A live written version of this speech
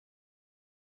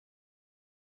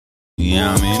You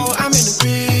know what I mean? I'm in the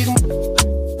big.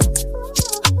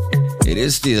 It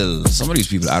is still, some of these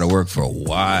people out of work for a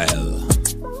while.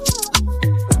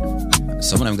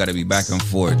 Some of them got to be back and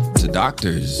forth to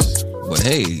doctors. But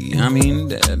hey, you know what I mean?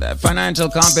 That financial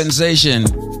compensation,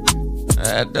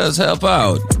 that does help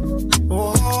out.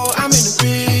 Oh, I'm in the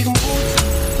big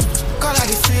mood. God, I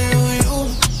feel you.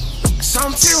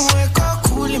 Something wake up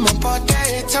cool in my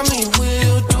body. Tell me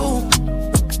will do.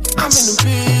 I'm in the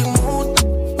big mood.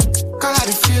 God,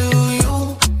 I feel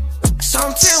you.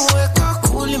 Something wake up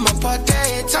cool in my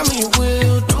body. Tell me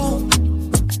will do.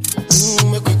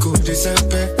 Make we go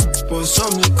December. But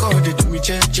some liquor, they do me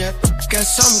jet. Get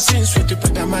something sweet to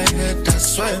put on my head,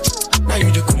 that's why. Now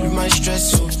you the cool in my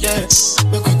stress, so yeah.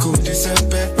 Make we go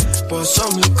December. But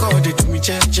some liquor, they do me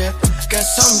jet. Get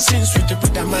something sweet to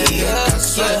put on my head,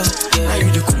 that's why. Now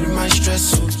you the cool in my stress,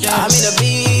 so yeah. I'm in a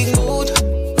big mood.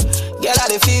 Girl,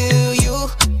 I feel you.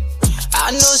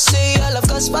 I know say I love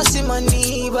cause passing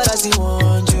money, but I still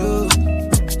want you.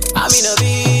 I'm in a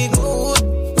big mood.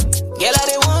 Girl,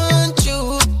 I want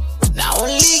you. Now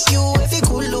only you, if you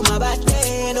cool do my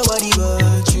body, nobody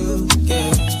but you.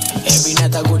 Yeah. Every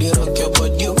night I go to rock your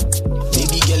body.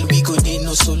 Baby girl, we go there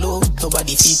no solo.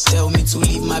 Nobody fit tell me to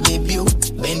leave my baby.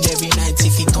 Bend every night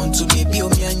if it turn to baby.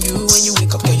 Me and you, when you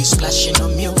wake up, girl, you splashing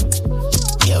on me.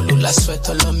 Girl, Lula sweat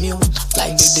all on me.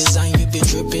 Like the design you be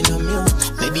dripping on me.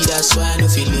 Maybe that's why I don't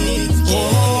feel it.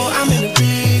 Yeah. Oh, I'm in a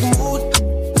big mood.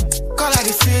 God, I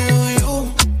feel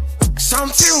you.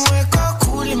 Something wake up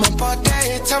cool in my body.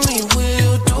 Tell me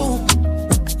will do.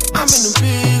 I'm in a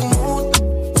big mood.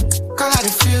 God, I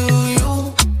feel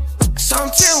you.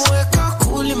 Something wake up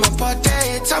cool in my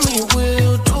body. Tell me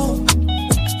will do.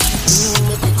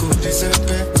 Make we go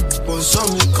December. But some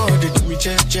liquor, they do me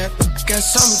jet. Get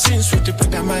something sweet to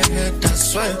put on my head,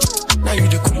 that's why. Now you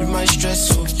the cool in my stress,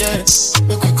 so yeah.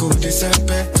 Make we go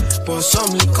December. But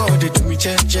some liquor, they do me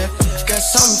jet. Get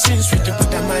something sweet to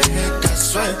put on my head,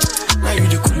 that's why. Now you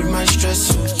the cool in my stress,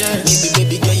 so yeah.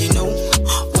 Baby girl, you know,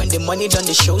 when the money done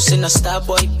the show, send a star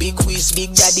boy, big whiz,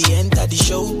 big daddy enter the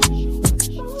show.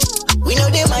 We know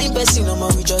they mind person, no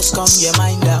more, we just come, your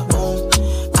mind at home.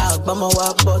 I'll bum a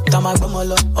walk, but I'm a bum a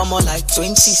lot, I'm like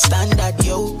 20 standard,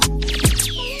 yo.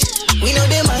 We know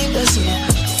they mind person,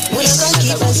 we don't gonna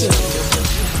keep us, yo.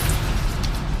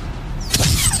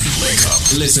 Wake up,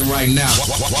 listen right now.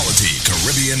 Quality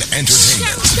Caribbean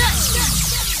entertainment.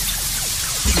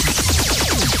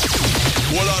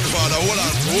 Hold on, father, hold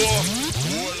on. Hold on.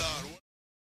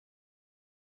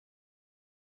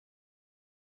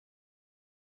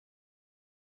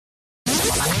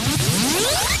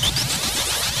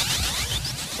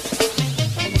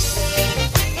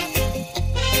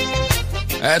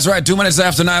 That's right, 2 minutes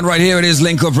after 9 right here. It is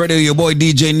Link Up Radio, your boy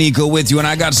DJ Nico with you. And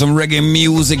I got some reggae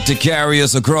music to carry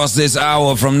us across this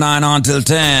hour from 9 on till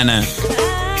 10. I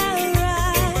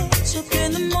rise up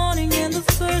in the morning and the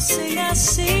first thing I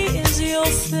see is your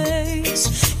face.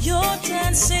 You're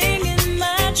dancing in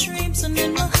my dreams and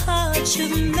in my heart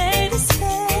you've made a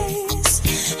space.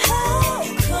 How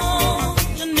come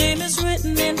your name is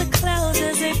written in the clouds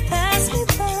as they pass me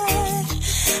by?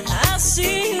 I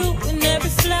see you in every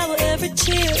flower, every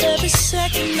tear, every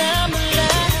second I'm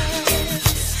alive.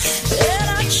 And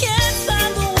I can't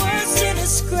find the words to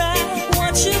describe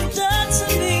what you've done to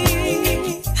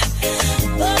me.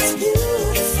 But it's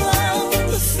beautiful,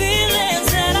 the feelings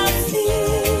that I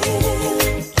feel.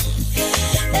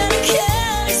 And I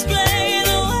can't explain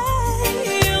the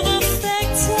way you've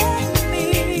affected me.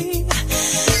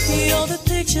 You're the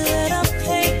picture that I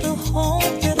paint, the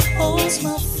home that holds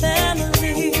my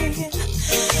family.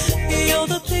 You're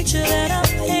the picture that I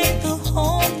paint, the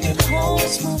home that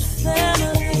holds my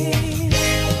family.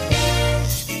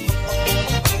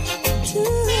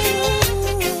 Ooh,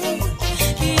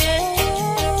 yeah.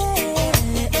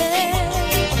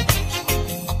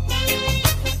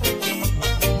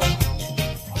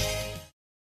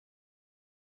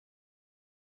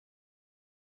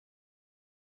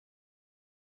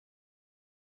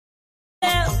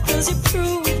 Cause you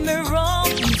proved me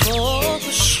wrong for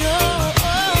sure.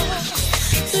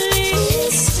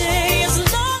 Please stay as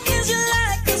long as you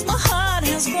like, cause my heart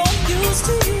has grown used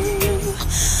to you.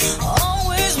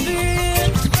 Always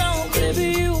being wrong, baby,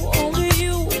 you, only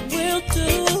you will do.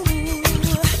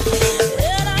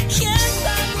 And I can't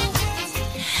find the words.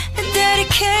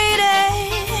 Dedicated,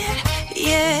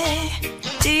 yeah,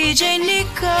 DJ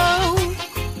Nico.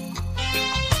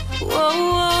 Whoa,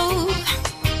 whoa.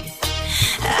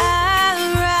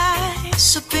 I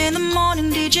rise up in the morning,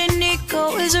 DJ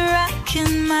Nico is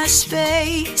rocking my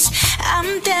space.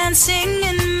 I'm dancing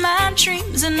in my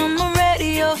dreams and on the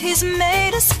radio he's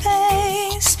made a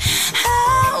space.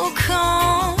 How come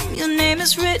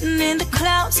is written in the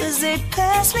clouds as they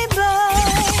pass me by.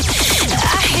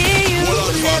 I hear you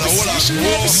in every session,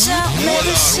 every sound,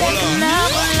 every second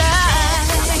I'm alive.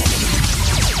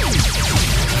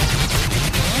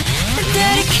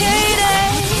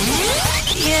 Dedicated,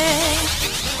 yeah,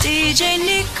 DJ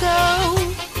Nico.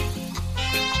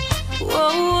 Whoa,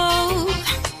 whoa.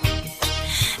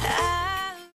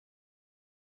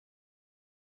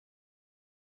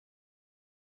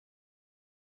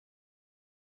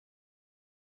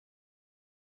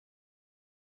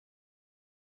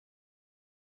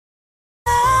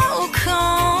 How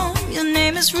come your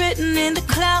name is written in the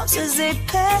clouds as they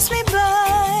pass me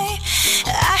by?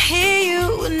 I hear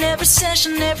you in every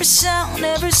session, every sound,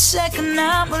 every second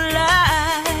I'm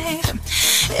alive.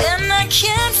 And I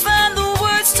can't find the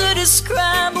words to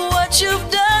describe what you've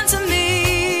done to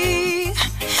me.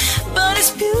 But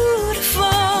it's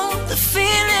beautiful, the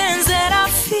feelings that I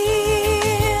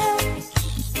feel.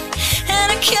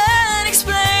 And I can't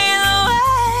explain the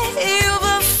way you've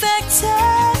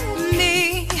affected me.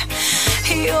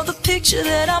 You're the picture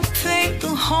that I paint, the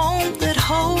home that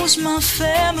holds my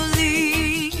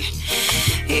family.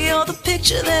 You're the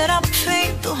picture that I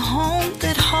paint, the home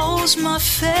that holds my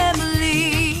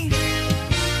family.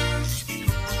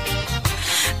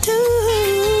 Do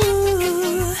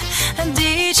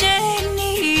DJ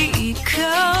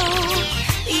Nico,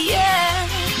 yeah.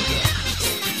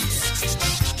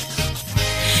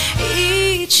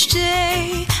 Each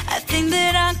day I think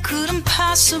that I couldn't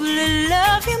possibly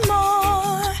love you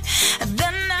more. And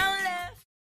then I left.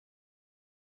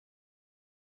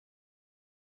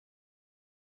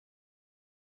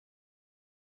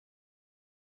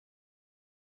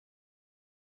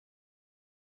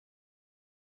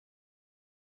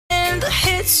 And the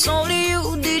hits only you,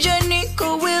 DJ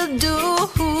Nico, will do.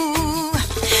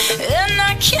 And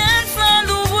I can't find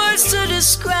the words to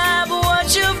describe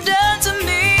what you've done to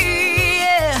me,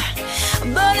 yeah.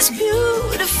 But it's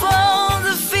beautiful,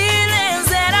 the feelings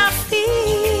that I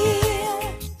feel.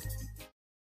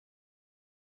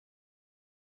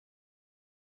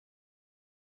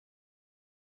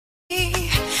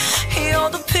 You're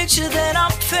the picture that I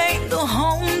paint, the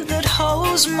home that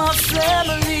holds my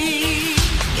family.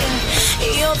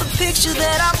 You're the picture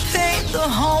that I paint, the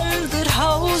home that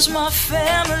holds my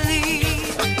family.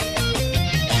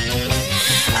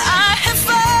 I have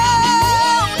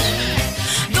found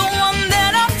the one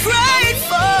that I prayed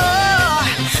for.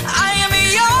 I am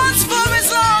yours for as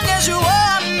long as you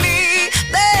want me,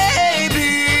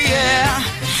 baby, yeah.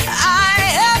 I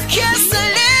have kissed the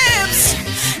lips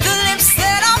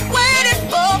that I've waited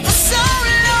for so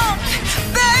long.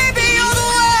 Baby, you're the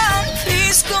one,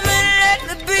 please come and let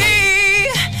me be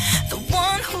the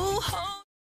one who holds.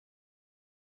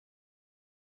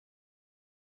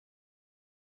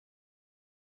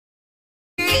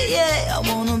 Yeah, I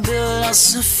wanna build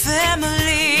us a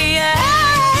family. Yeah,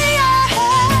 yeah,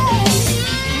 yeah.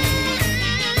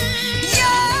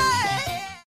 Yeah.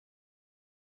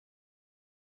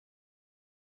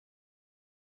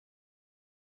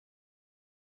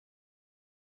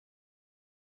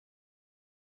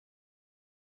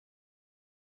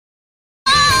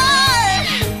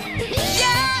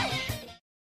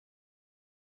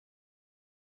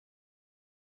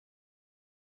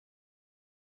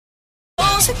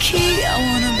 A key, I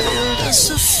wanna build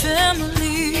us a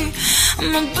family.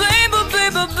 My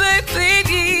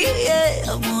baby, yeah.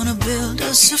 I wanna build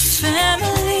us a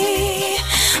family.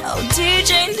 Oh,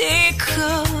 DJ Nico,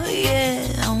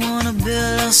 yeah. I wanna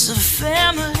build us a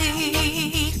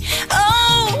family.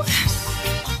 Oh,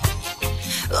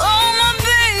 my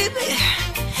baby.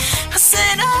 I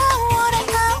said I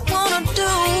wanna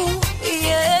do,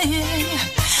 yeah.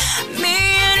 Me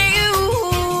and you.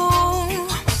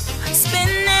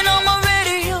 Spinning on my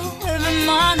radio every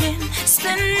morning.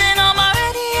 Spinning on my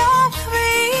radio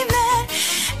every evening.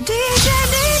 DJ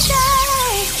Nico.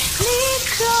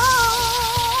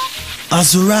 As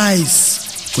we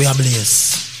rise, we are blessed.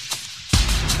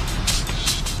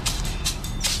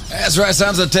 That's right,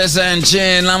 sounds of Tessa and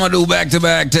Chin. I'm gonna do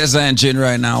back-to-back Tessa and Chin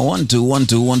right now. 1 2 1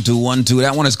 2 1 2 1 2.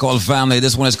 That one is called Family.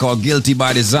 This one is called Guilty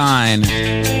by Design.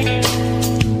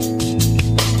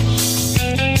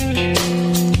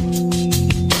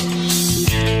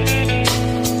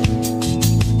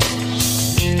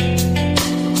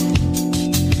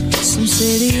 Some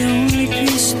say the only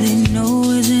peace they know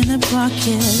is in their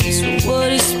pockets. But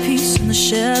what is peace in the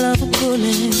shell of a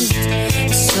bullet?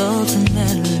 It's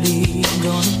ultimately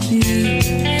gonna be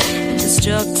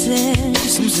destructive.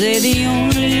 Some say the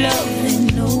only love they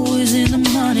know is in the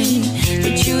money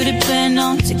that you depend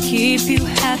on to keep you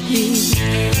happy.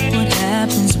 What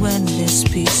happens when this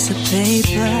piece of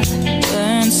paper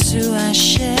burns to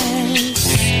ashes.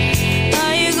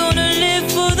 Are you gonna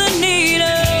live for the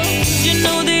needle? You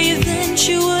know they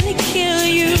eventually kill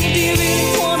you. Do you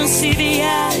really wanna see the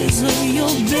eyes of your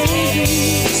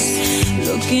babies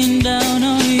looking down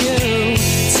on you?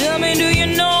 Tell me, do you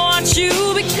know what you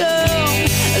become?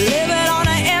 Living on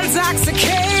an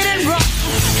intoxicated rock.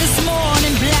 This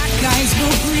morning black eyes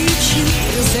will greet you.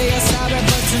 You'll say you're sorry,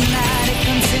 but tonight it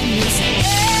continues.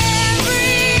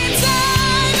 Every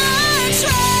time I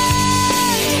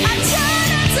try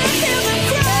not to hear them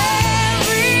cry.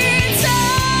 Every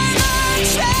time I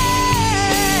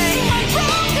try, I'm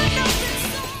broken up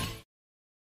inside.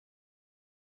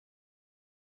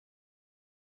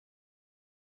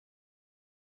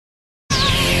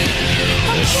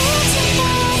 I'm losing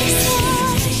my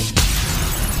sight.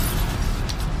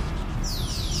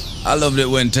 I loved it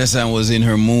when Tessanne was in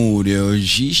her mood. Yo.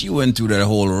 She went through that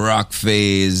whole rock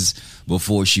phase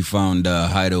before she found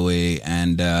Hideaway.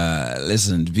 And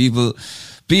listen, people,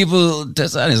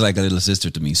 Tessanne is like a little sister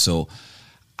to me. So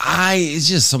it's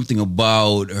just something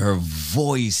about her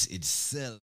voice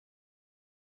itself.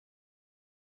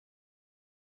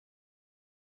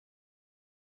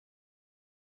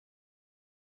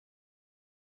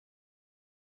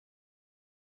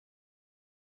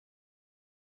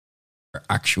 Her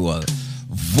actual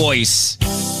voice, the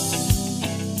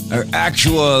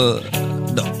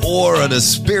aura, the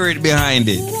spirit behind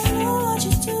it.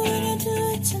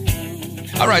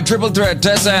 All right, triple threat,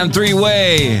 Tessanne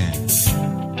three-way.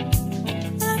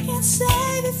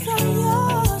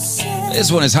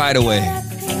 This one is Hideaway.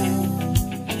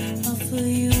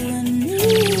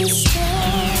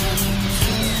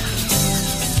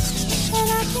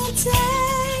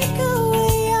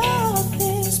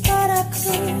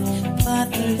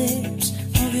 The lips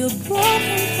of your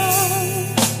broken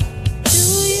heart. Do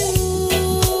you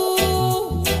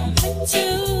want me to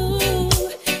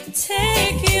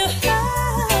take you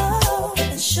out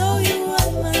and show you what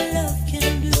my love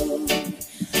can do?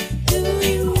 Do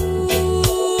you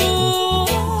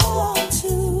want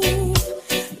to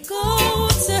go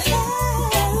to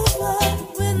heaven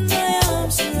with my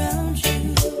arms around you?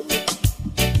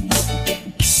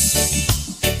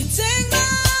 You take my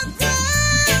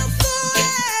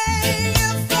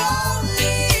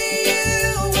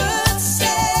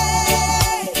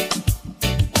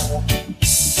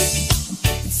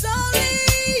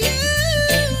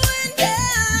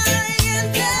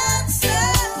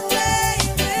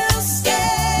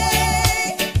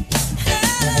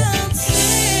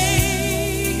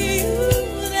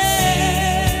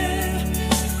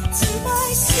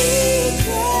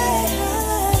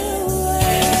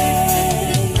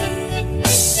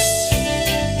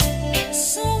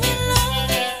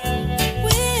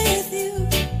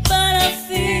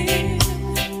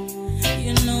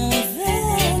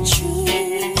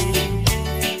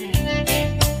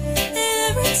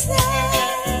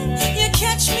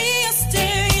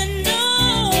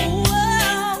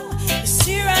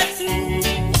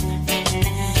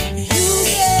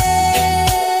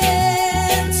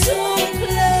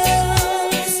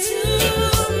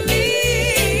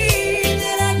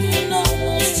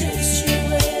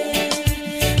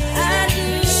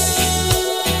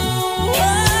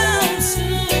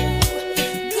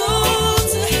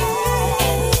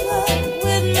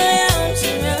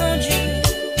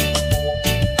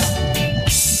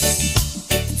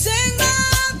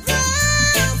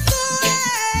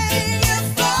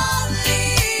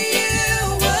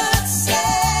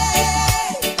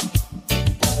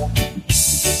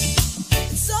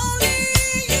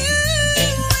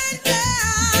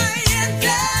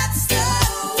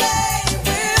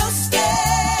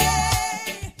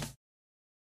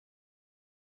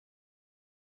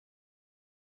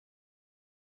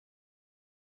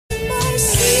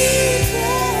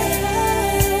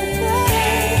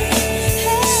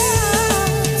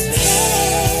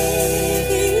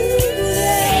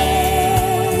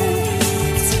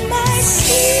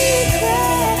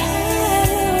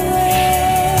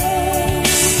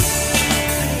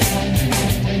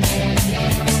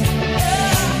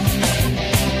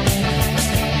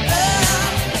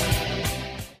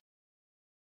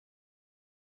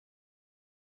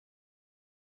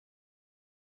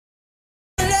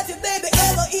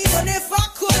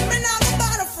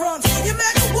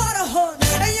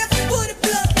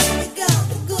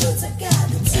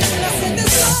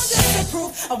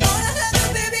I wanna have you,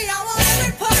 baby, I want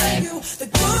every part of you. The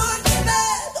good, the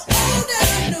bad, the old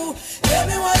and the new. Tell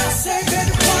me what I say,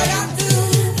 baby, what I do.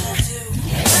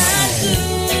 I do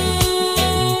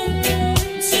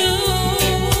to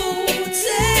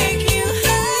take you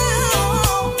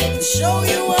home, show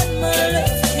you what what my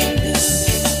love can do.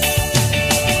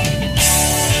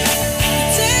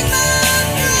 Take my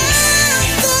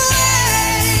breath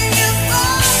away, if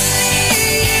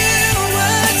only you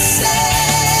would say.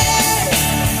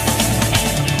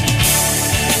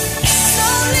 It's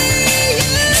only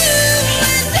you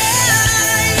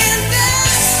and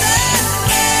that's the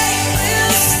way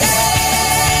we'll stay.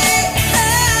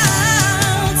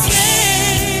 I'll take you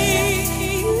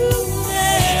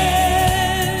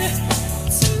there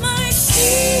to my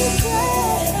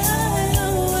secret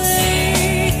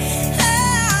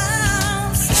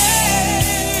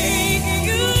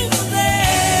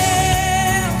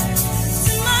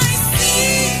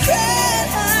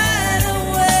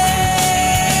hideaway.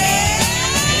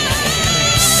 I'll take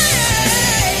you there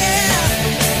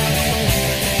to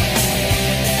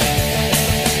my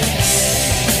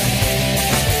secret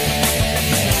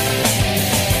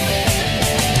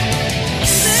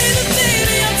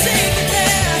Baby, I'll take you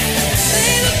there.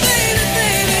 Baby,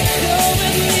 come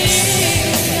with me.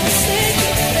 I'll take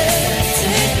you there,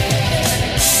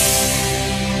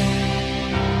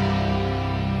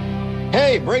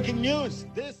 Hey, breaking news.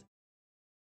 This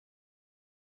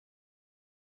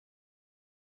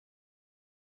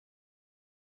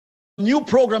new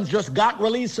programs just got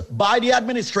released by the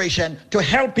administration to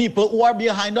help people who are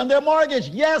behind on their mortgage.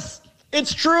 Yes,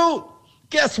 it's true.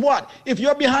 Guess what? If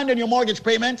you're behind on your mortgage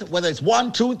payment, whether it's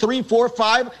 1, 2, 3, 4,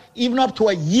 5, even up to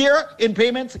a year in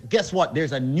payments, guess what?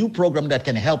 There's a new program that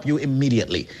can help you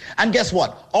immediately. And guess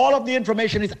what? All of the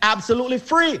information is absolutely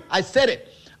free. I said it.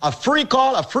 A free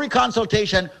call, a free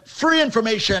consultation, free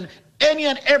information. Any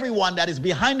and everyone that is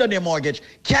behind on their mortgage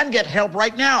can get help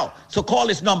right now. So call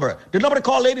this number. The number to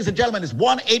call, ladies and gentlemen, is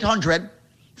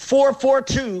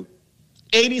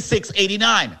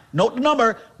 1-800-442-8689. Note the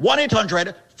number,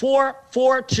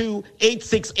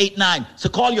 1-800-442-8689. So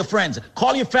call your friends,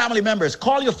 call your family members,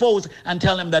 call your foes, and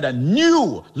tell them that a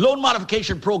new loan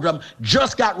modification program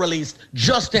just got released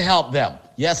just to help them.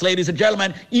 Yes, ladies and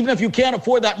gentlemen, even if you can't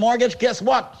afford that mortgage, guess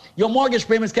what? Your mortgage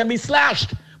payments can be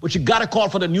slashed. But you got to call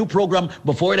for the new program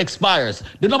before it expires.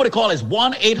 The number to call is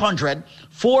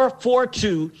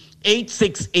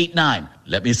 1-800-442-8689.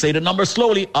 Let me say the number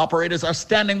slowly. Operators are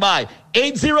standing by.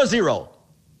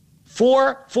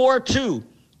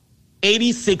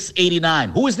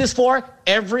 800-442-8689. Who is this for?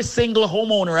 Every single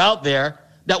homeowner out there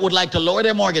that would like to lower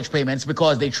their mortgage payments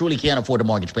because they truly can't afford the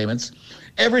mortgage payments.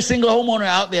 Every single homeowner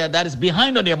out there that is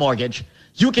behind on their mortgage,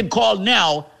 you can call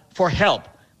now for help.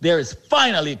 There is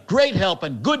finally great help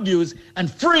and good news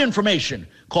and free information.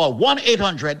 Call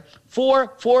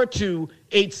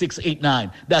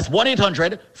 1-800-442-8689. That's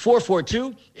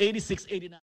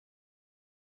 1-800-442-8689.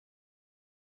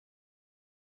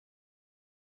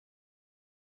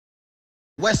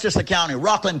 Westchester County,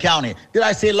 Rockland County. Did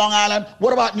I say Long Island?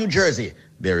 What about New Jersey?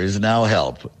 There is now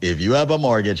help. If you have a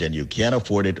mortgage and you can't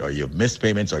afford it, or you've missed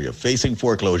payments, or you're facing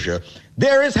foreclosure,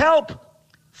 there is help.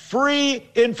 Free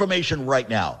information right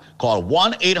now. Call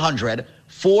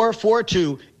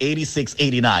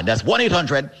 1-800-442-8689. That's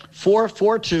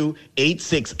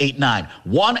 1-800-442-8689.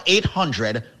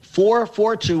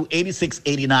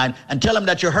 1-800-442-8689. And tell them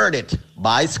that you heard it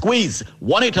by Squeeze.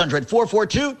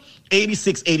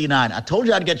 1-800-442-8689. I told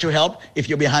you I'd get you help if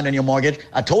you're behind on your mortgage.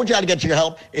 I told you I'd get you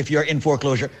help if you're in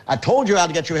foreclosure. I told you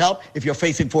I'd get you help if you're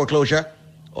facing foreclosure.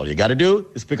 All you got to do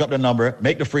is pick up the number,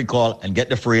 make the free call, and get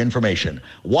the free information.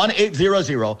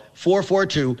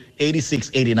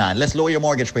 1-800-442-8689. Let's lower your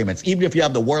mortgage payments, even if you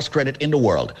have the worst credit in the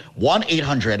world.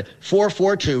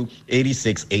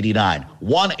 1-800-442-8689.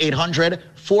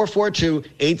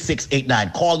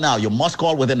 1-800-442-8689. Call now. You must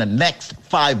call within the next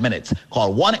 5 minutes.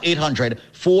 Call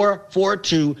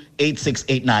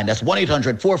 1-800-442-8689. That's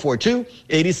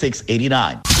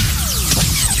 1-800-442-8689.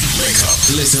 Wake up.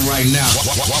 Listen right now.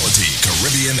 Quality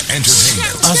Caribbean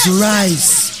Entertainment. As we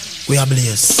rise, we are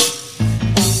blessed.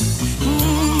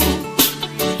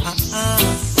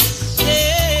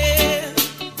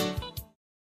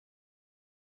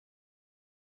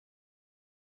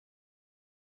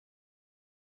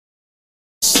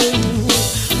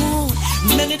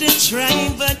 Many did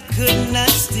try but could not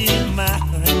steal my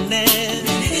honey. Many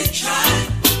did try.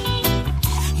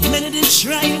 Many did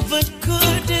try but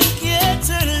couldn't get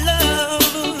her love.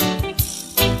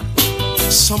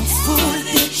 Some fool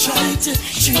they try to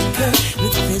trick her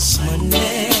with this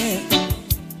money.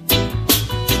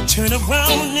 Turn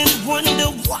around and wonder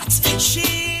what she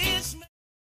is.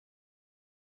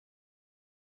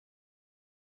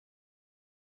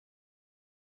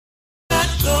 Not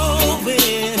going,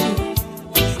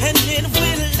 and it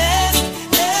will last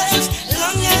as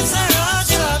long as our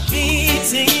hearts are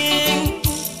beating.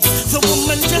 The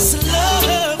woman just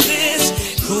love this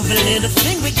Prove a little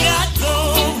thing we got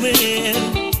going,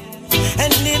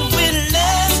 and it will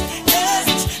last as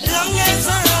long as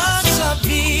our hearts are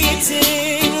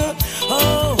beating.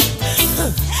 Oh,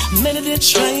 many did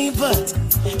try, but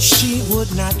she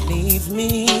would not leave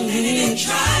me.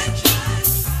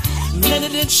 Many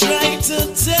did try to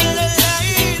tell her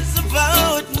lies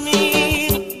about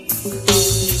me.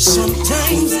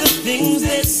 Sometimes the things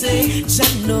they say,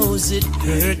 Jah knows it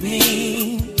hurt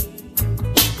me.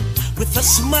 With a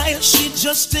smile, she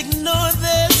just ignored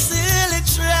their silly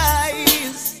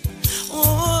tries.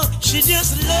 Oh, she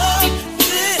just loved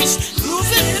this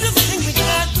groovy little thing we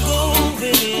got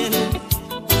going,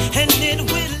 and it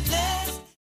will last.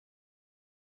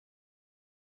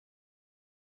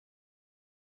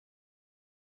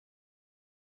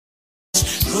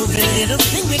 Groovy little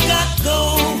thing we got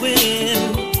going,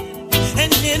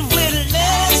 and it will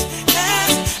last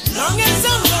as long as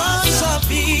our hearts are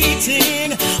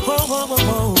beating. Oh, oh, oh,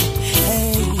 oh.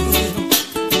 Hey.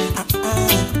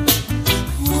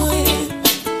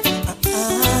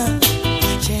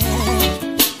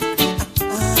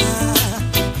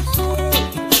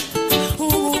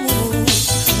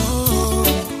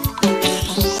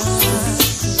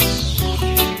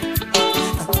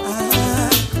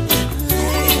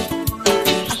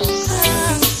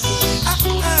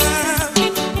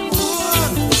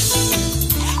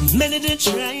 Many did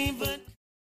try, but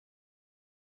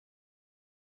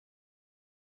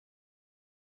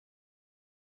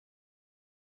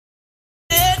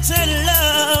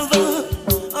love.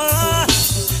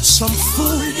 Some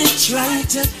fool they try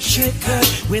to trick her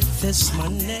with this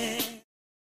money.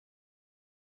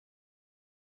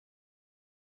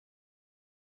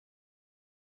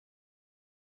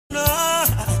 No,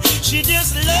 she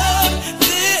just loved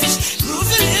this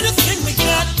groovy little thing we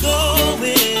got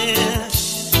going,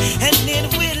 and it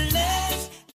will last.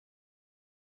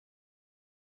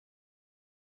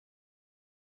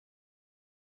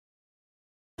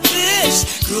 This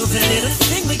groovy little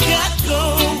thing we got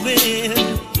going,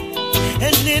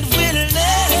 and it will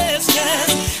last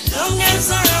as long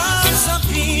as our hearts are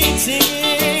beating.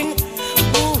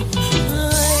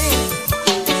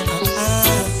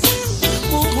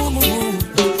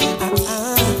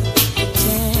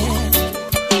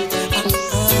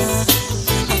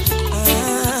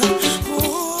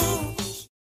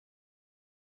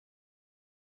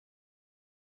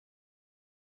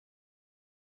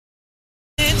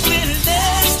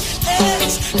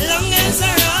 Long as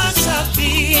our hearts are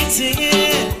beating,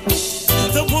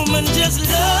 the woman just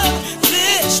loves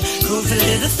this groovy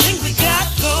little thing we got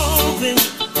going,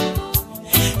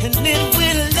 and it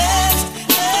will last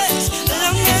as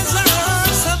long as our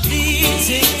hearts are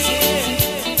beating.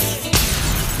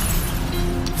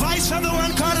 Vice of the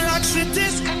one called Roxy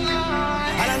Disc,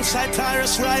 alongside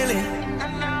Tyrus Riley.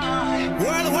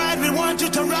 Worldwide, we want you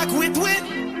to rock with.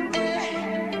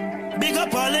 Big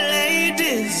up all the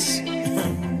ladies.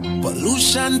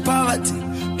 Pollution, poverty,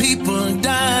 people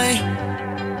die.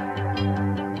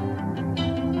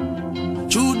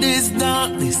 Through this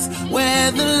darkness,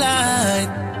 where the light.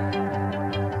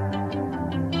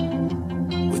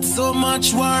 With so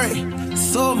much worry,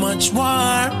 so much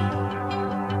war,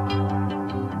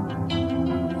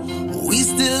 we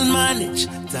still manage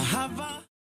to have a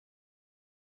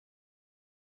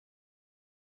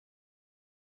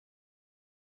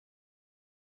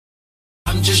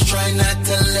I'm just trying not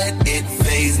to let it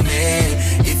faze me.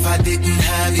 If I didn't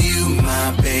have you,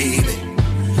 my baby,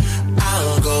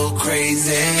 I'll go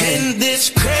crazy. In this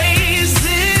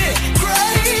crazy,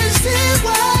 crazy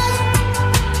world,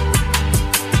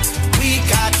 we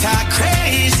got our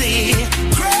crazy,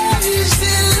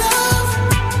 crazy love.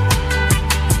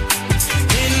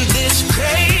 In this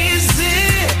crazy,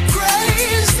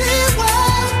 crazy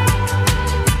world,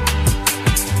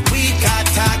 we got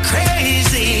our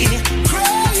crazy,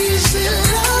 crazy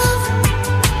love.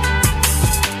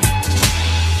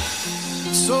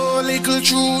 So little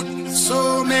truth,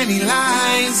 so many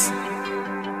lies,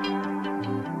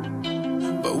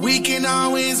 but we can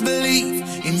always believe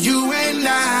in you and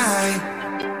I.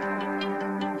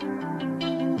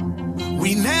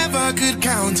 We never could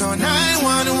count on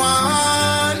 911.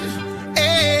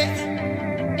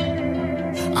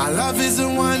 Our love is the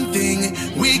one thing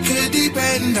we could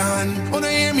depend on. Oh, no,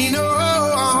 hear me, no.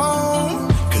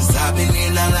 Cause I've been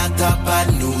hearing a lot of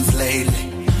bad news lately.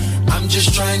 I'm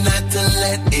just trying not to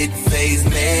let it faze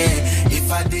me.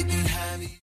 If I didn't have you.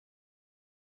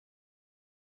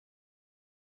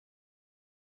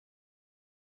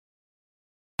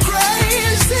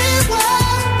 Crazy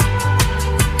world,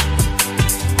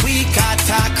 we got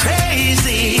our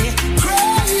crazy,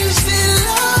 crazy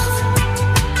love.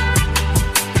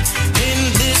 In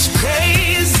this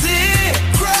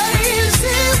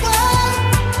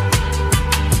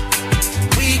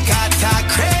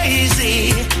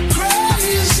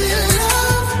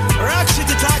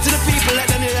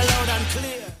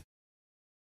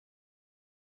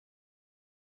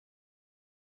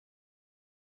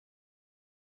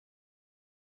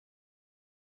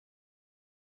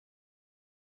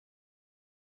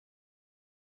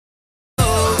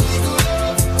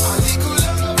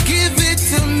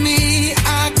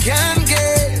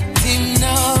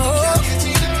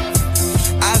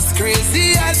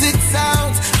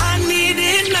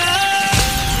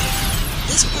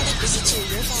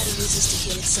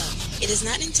is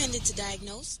not intended to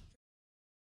diagnose.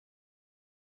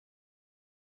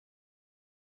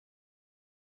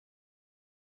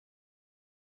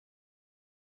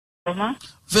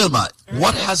 Vilma,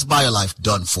 what has BioLife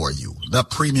done for you? The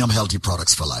premium healthy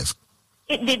products for life.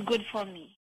 It did good for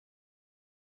me.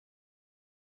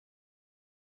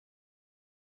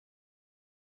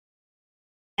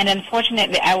 And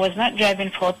unfortunately, I was not driving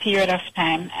for a period of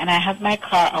time, and I had my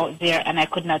car out there, and I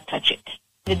could not touch it.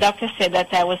 The doctor said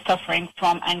that I was suffering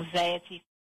from anxiety.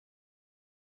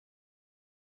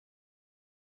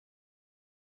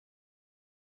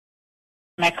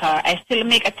 My car. I still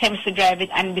make attempts to drive it,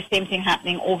 and the same thing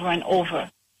happening over and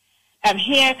over. I'm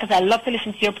here because I love to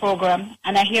listen to your program,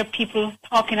 and I hear people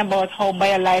talking about how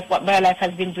BioLife, what BioLife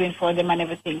has been doing for them and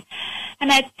everything.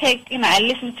 And I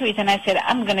listen to it, and I said,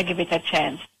 I'm going to give it a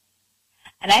chance.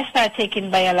 And I started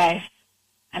taking BioLife,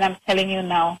 and I'm telling you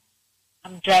now,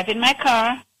 I'm driving my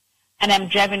car, and I'm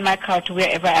driving my car to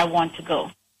wherever I want to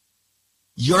go.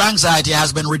 Your anxiety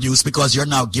has been reduced because you're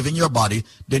now giving your body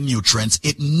the nutrients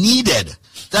it needed.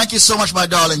 Thank you so much, my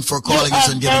darling, for calling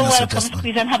us and giving us your testimony.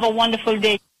 Please, and have a wonderful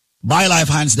day. BioLife,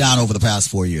 hands down, over the past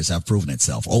 4 years, have proven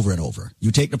itself over and over.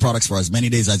 You take the products for as many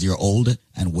days as you're old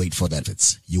and wait for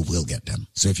benefits. You will get them.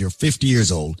 So if you're 50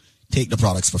 years old, take the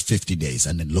products for 50 days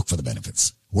and then look for the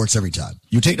benefits. Works every time.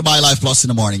 You take the BioLife Plus in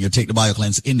the morning, you take the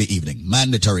BioCleanse in the evening.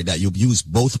 Mandatory that you use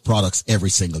both products every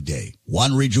single day.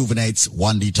 One rejuvenates,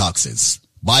 one detoxes.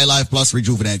 BioLife Plus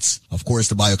rejuvenates. Of course,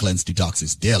 the BioCleanse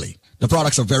detoxes daily. The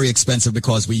products are very expensive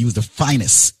because we use the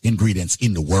finest ingredients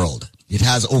in the world. It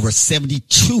has over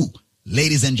 72,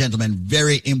 ladies and gentlemen,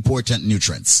 very important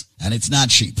nutrients. And it's not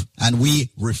cheap. And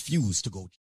we refuse to go.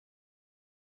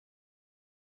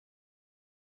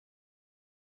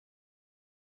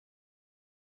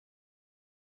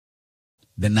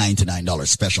 The $99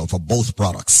 special for both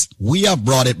products. We have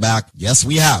brought it back. Yes,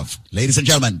 we have. Ladies and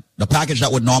gentlemen, the package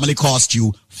that would normally cost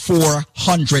you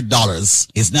 $400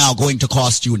 is now going to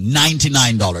cost you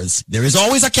 $99. There is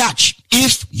always a catch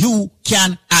if you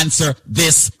can answer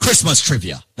this Christmas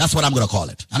trivia. That's what I'm going to call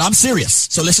it. And I'm serious.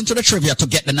 So listen to the trivia to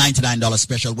get the $99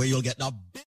 special where you'll get the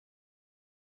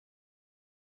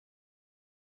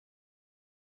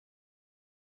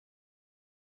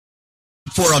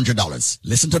 $400.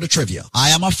 Listen to the trivia. I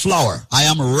am a flower. I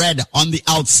am red on the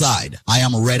outside. I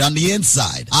am red on the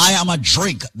inside. I am a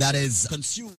drink that is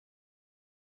consumed.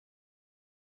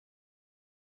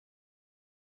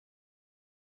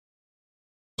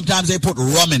 Sometimes they put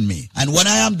rum in me. And when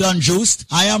I am done juiced,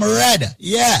 I am red.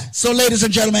 Yeah. So ladies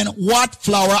and gentlemen, what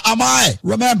flower am I?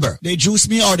 Remember, they juice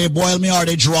me or they boil me or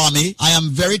they draw me. I am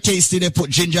very tasty. They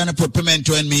put ginger and they put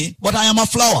pimento in me. But I am a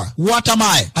flower. What am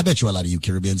I? I bet you a lot of you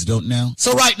Caribbeans don't know.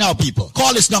 So right now, people,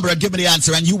 call this number and give me the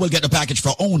answer and you will get the package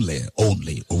for only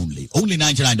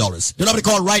 $99. The number to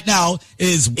call right now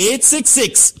is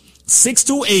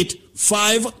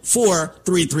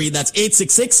 866-628-5433. That's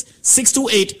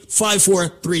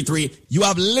 866-628-5433. You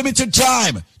have limited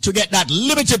time to get that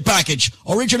limited package,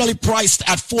 originally priced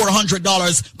at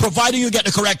 $400. Providing you get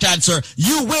the correct answer,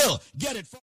 you will get it.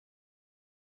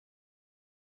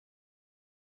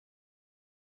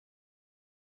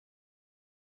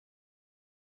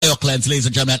 BioCleanse, ladies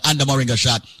and gentlemen, and the Moringa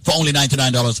shot for only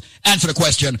 $99. Answer the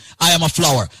question. I am a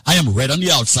flower. I am red on the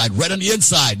outside, red on the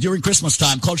inside. During Christmas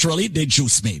time, culturally, they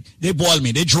juice me. They boil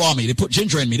me. They draw me. They put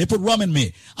ginger in me. They put rum in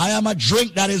me. I am a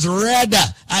drink that is red,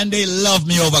 and they love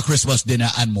me over Christmas dinner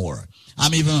and more.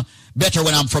 I'm even better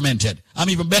when I'm fermented.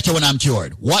 I'm even better when I'm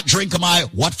cured. What drink am I?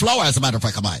 What flower, as a matter of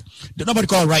fact, am I? The number to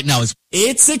call right now is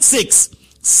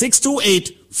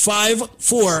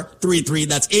 866-628-5433.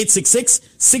 That's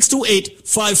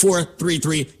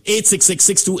 866-628-5433.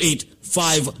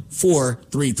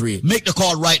 866-628-5433. Make the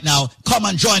call right now. Come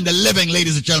and join the living,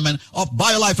 ladies and gentlemen, of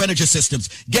BioLife Energy Systems.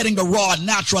 Getting the raw,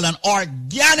 natural, and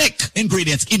organic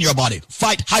ingredients in your body.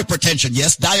 Fight hypertension.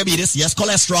 Yes, diabetes. Yes,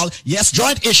 cholesterol. Yes,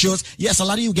 joint issues. Yes, a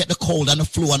lot of you get the cold and the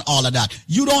flu and all of that.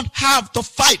 You don't have to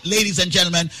fight, ladies and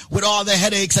gentlemen, with all the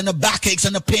headaches and the backaches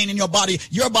and the pain in your body.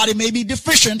 Your body may be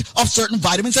deficient of certain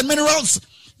vitamins and minerals.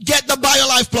 Get the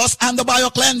BioLife Plus and the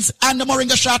BioCleanse and the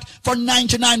Moringa shot for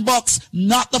 $99,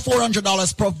 not the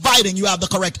 $400, providing you have the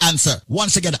correct answer.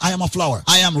 Once again, I am a flower.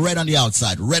 I am red on the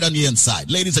outside, red on the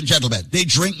inside. Ladies and gentlemen, they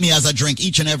drink me as I drink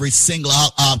each and every single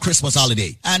Christmas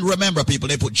holiday. And remember, people,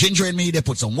 they put ginger in me, they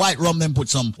put some white rum, they put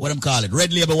some,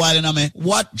 red label wine in me.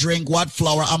 What drink, what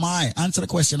flower am I? Answer the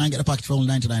question and get a package for only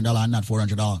 $99 and not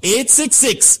 $400.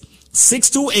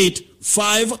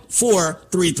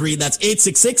 866-628-5433. That's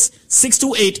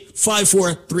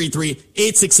 866-628-5433.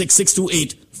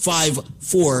 866-628-5433.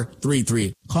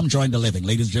 5433. Come join the living,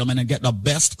 ladies and gentlemen, and get the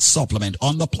best supplement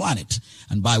on the planet.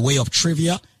 And by way of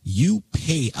trivia, you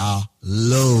pay a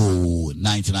low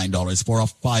 $99 for a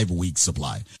 5-week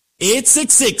supply.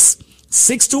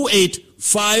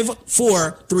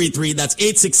 866-628-5433. That's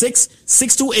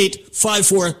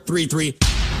 866-628-5433.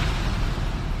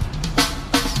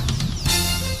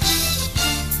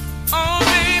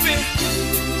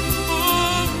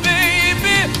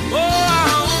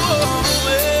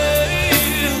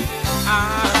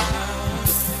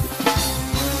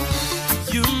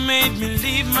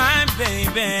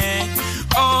 Baby,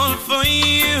 all for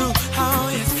you, oh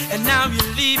yes, and now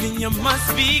you're leaving, you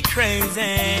must be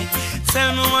crazy.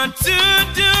 Tell me what to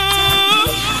do.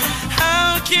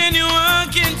 How can you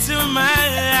walk into my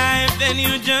life, then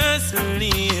you just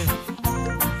leave?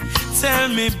 Tell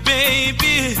me,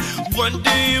 baby, what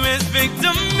do you expect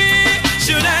of me?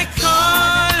 Should I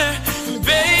call her,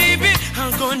 baby?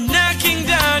 I'll go knocking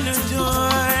down the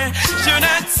door. Should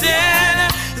I tell her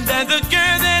that the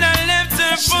girl that I left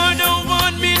her for don't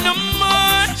want me no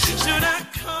more? Should I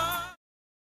call?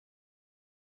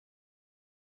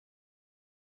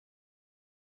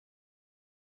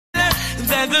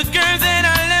 That the girl that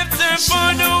I left her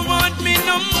for don't want me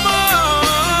no more?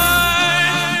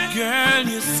 Girl,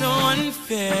 you're so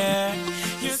unfair.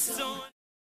 You're so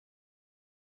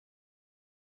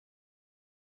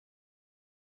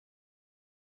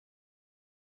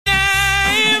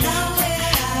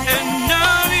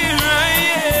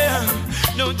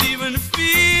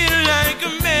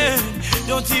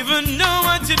don't even know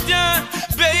what you've done,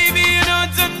 baby, you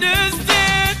don't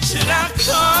understand. Should I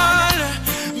call her,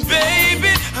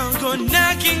 baby? I'll go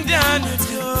knocking down the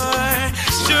door.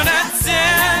 Should I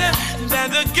tell her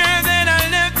that the girl that I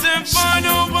left her for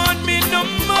don't want me no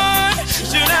more?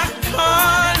 Should I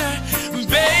call her,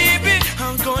 baby?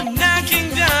 I'll go knocking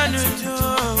down the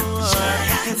door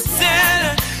and tell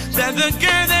her that the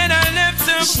girl that I left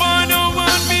her for don't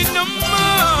want me no more.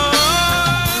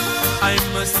 I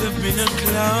must have been a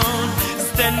clown,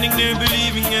 standing there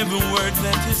believing every word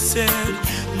that you said.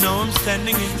 Now I'm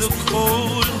standing in the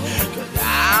cold, 'cause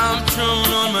I'm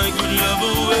thrown all my good love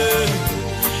away.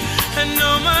 And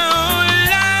now my whole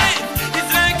life,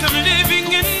 it's like I'm living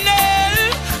in hell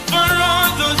for all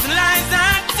those lies I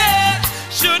tell.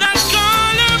 Should I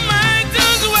call her, might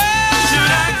as well?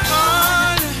 Should I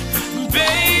call her,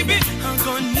 baby? I'll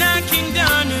go knocking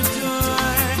down the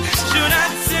door. Should I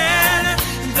tell her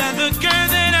that the girl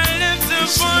that I left her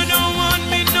for don't want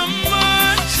me no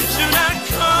more? Should I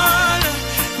call her,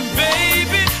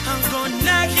 baby? I'll go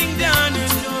knocking down the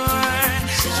door.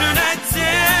 Should I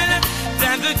tell her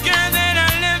that the girl that I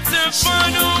left her for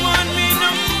don't want me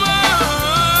no more?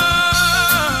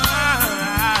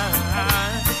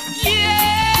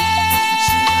 Yeah,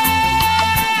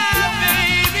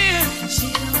 baby.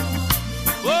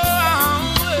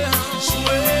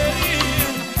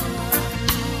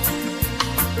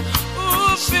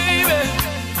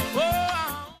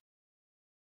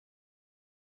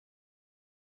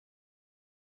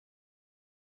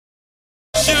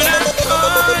 Should I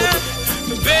call her,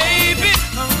 baby?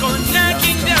 I'm going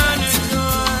knocking down the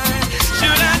door.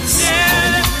 Should I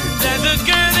tell her that the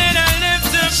girl that I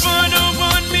left her for don't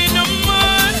want me no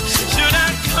more? Should I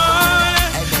call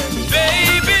her,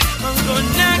 baby? I'm going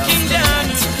knocking down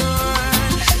the door.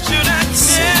 Should I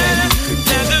tell her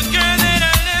that the girl that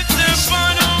I left her for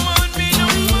don't want me no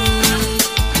more?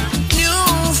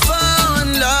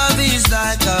 Newfound love is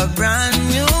like a brand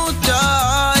new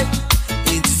toy.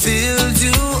 It fills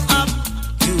you up,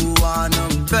 you wanna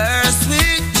burst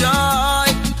with joy.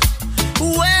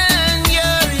 When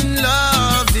you're in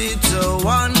love, it's a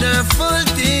wonderful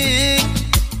thing.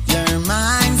 Your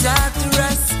mind's at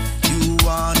rest, you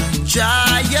wanna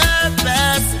try your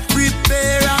best.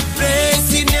 Prepare a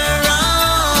place in your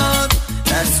heart,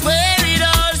 that's where it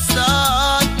all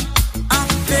starts. A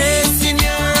place in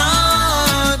your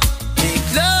heart, make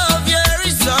love your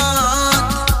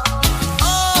resort.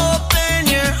 Open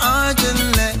your heart and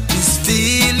let these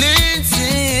feelings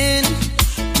in.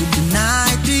 To deny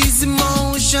these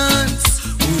emotions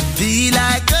would be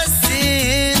like a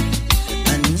sin.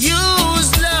 And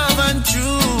use love and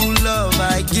true love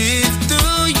I give to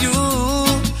you.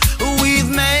 We've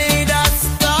made a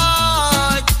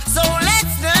start, so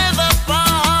let's never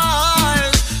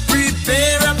part.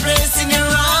 Prepare a place in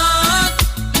your heart,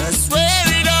 that's where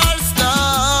it all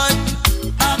starts.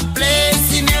 A place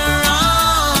in your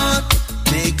heart,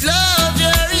 make love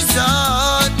your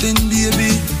resort. Then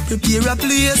baby, prepare a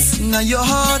place in your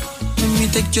heart. Let me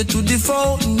take you to the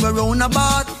fountain, we're round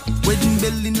about. Wedding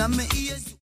bell in my ears.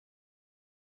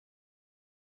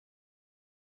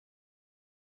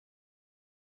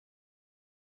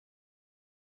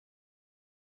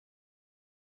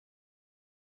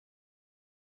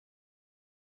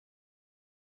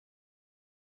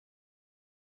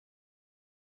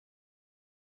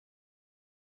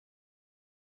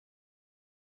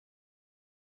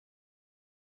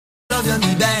 you,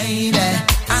 me baby.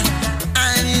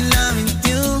 I'm in love with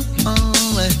you.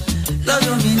 Oh, love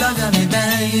you, me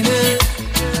baby.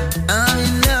 I'm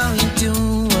in love with you.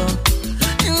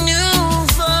 New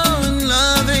phone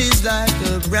love is like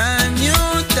a brand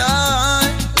new toy.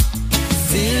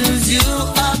 Fills you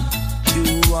up.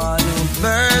 You wanna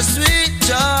burst with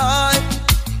joy.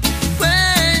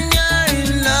 When you're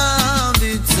in love,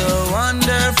 it's a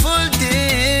wonderful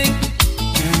thing.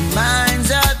 Your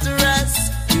mind's at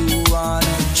rest. You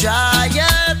wanna try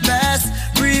your best.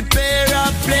 Prepare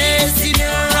a place in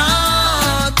your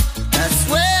heart. That's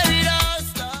where it all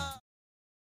starts.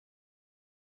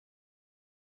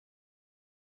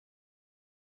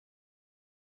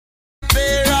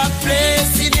 Prepare a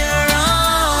place in your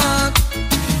heart.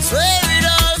 That's where it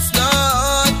all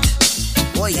starts.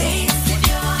 Oh yeah.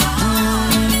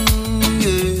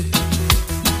 Yeah.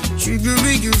 Sugar,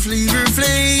 rigor, flavor,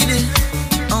 flayed.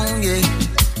 Oh yeah.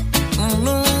 Oh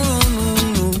no, no,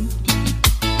 no, no.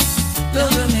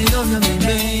 Love me,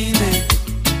 baby.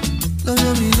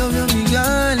 Love me,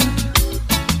 girl.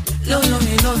 Love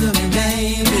me,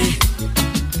 baby.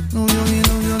 Love me,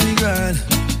 girl.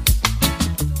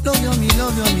 Love me,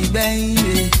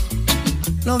 baby.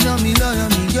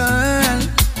 Love me, girl.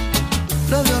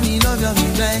 Love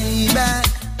me, baby.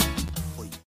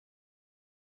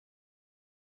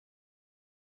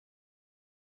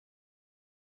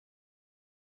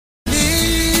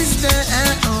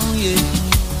 Oh yeah,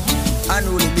 I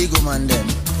know the big woman them.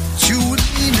 Shoot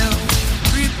me now,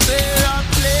 prepare a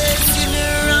place in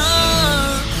your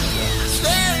arms.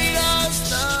 Where it all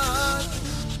starts.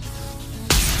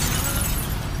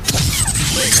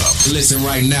 Wake up. Listen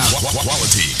right now.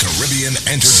 Quality Caribbean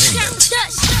Entertainment.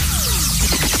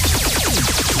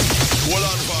 Hold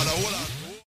on, father, hold on.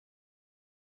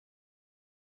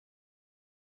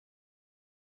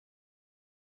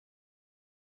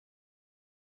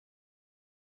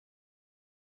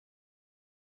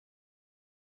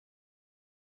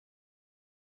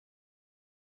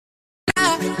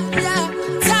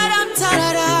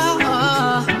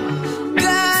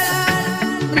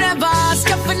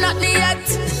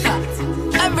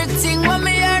 Everything when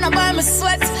me earn, I buy my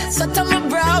sweat. Sweat on my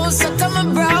brow, sweat on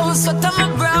my brow, sweat on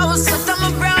my brow, sweat on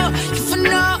my brow. If you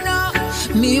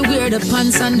know, me wear the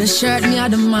pants and the shirt, me are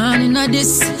the man in a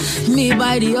this. Me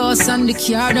buy the house and the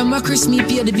car, them a Chris, me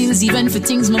pay the bills even for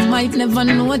things me might never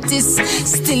notice.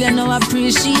 Still you know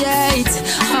appreciate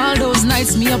all those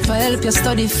nights me up, I help you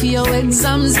study for your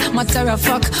exams. Matter of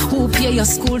fact, who pay your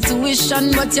school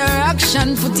tuition, but your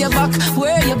action put you back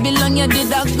where you belong. You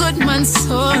did a good man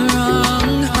so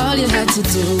wrong. All you had to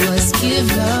do was give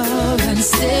love and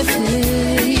stay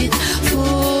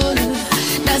faithful.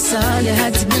 That's all you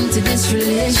had to bring to this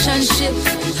relationship,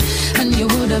 and you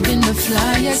would have been the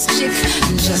flyest chick.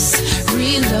 And just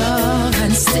real love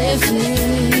and stay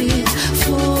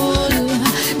faithful.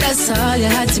 That's all you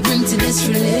had to bring to this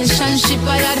relationship.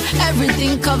 I had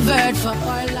everything covered for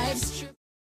our life's trip.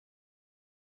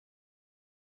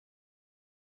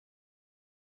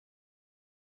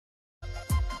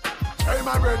 Hey,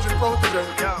 my virgin protege,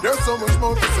 there's so much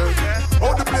more to say.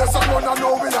 All the place I run, I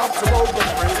know we have to open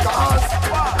breakers.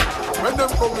 When them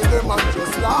come with them and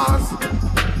just last,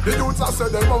 the youths I said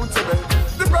they won't obey.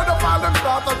 The bread of all them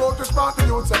start to go to smart the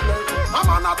youths and play.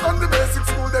 I'm not done the basic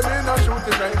school, they in a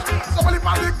shooting range. So well, if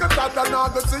I lick the shot, then I'll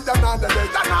go see another day.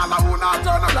 Then all I wanna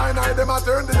turn a blind eye, them I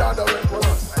turn the other way.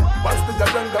 What's the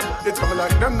agenda? It's coming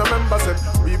like them, the members said.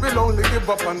 We will only give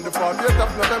up on the 40th of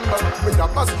November. We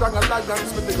have a strong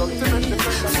alliance with the ultimate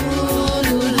defender.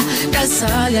 That's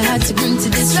all you had to bring to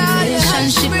this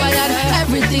relationship. I had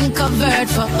everything covered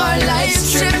for our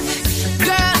life's trip.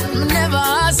 Girl, I never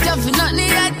ask you for nothing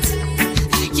yet.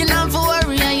 You're not for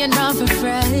worry and you're not for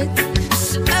fret.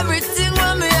 Everything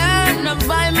when me earn, I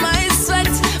buy my sweat,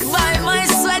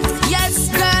 yes,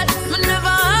 girl, I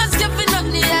never ask you for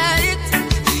nothing yet.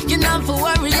 You're not for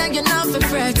worry and you're not for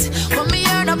fret. When me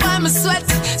earn, I buy my sweat,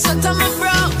 sweat on my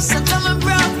brow,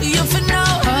 you for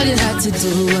know. All you had to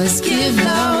do was give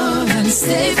love and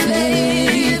stay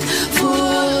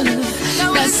faithful.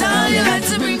 That's all you had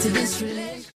to bring to this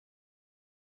relationship.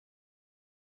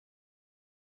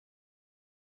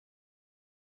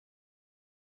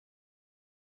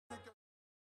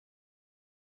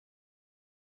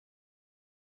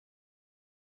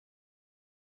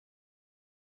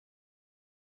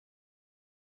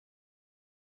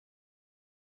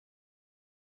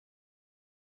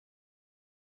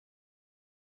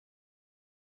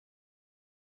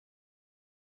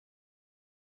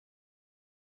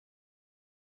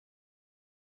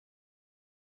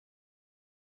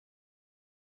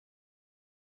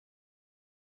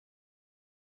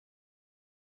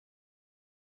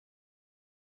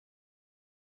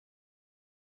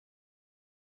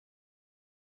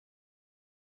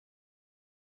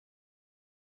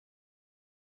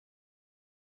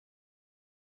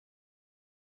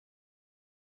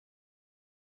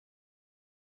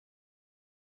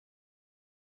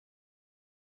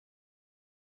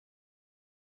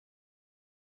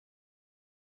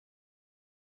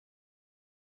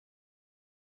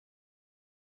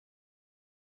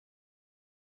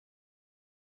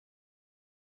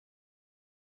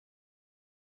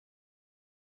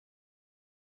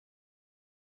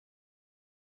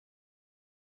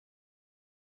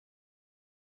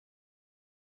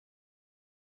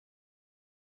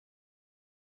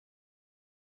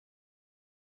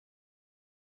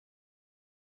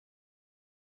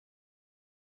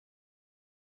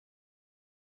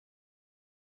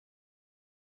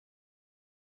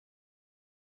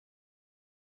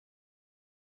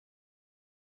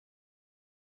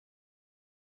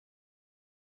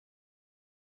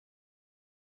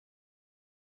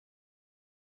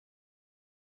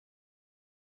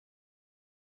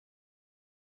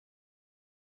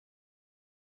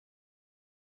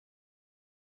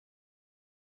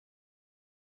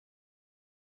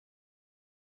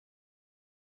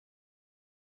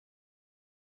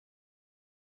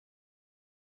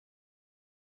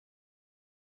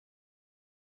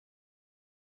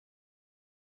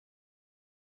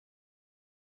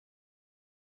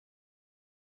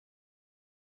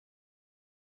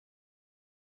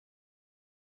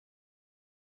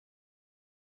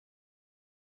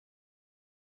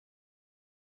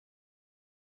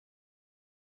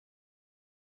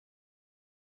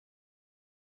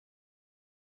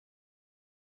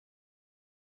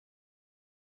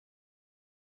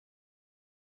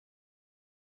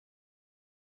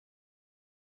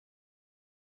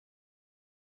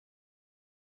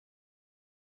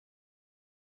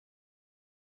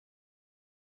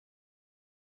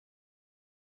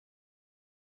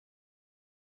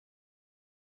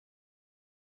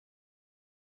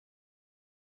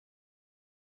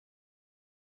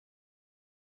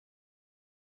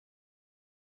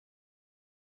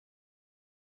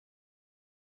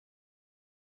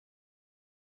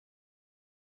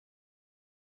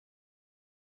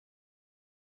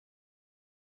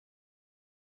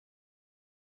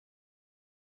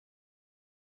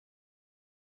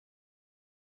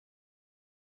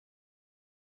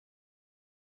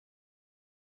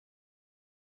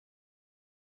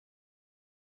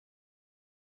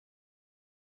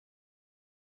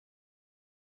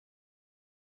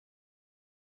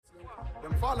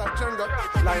 Them fall like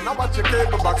Jenga. Line up at your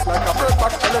cable box like a bird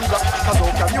back challenger. Cause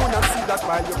how can you not see that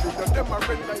while you figure them are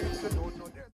red like you know.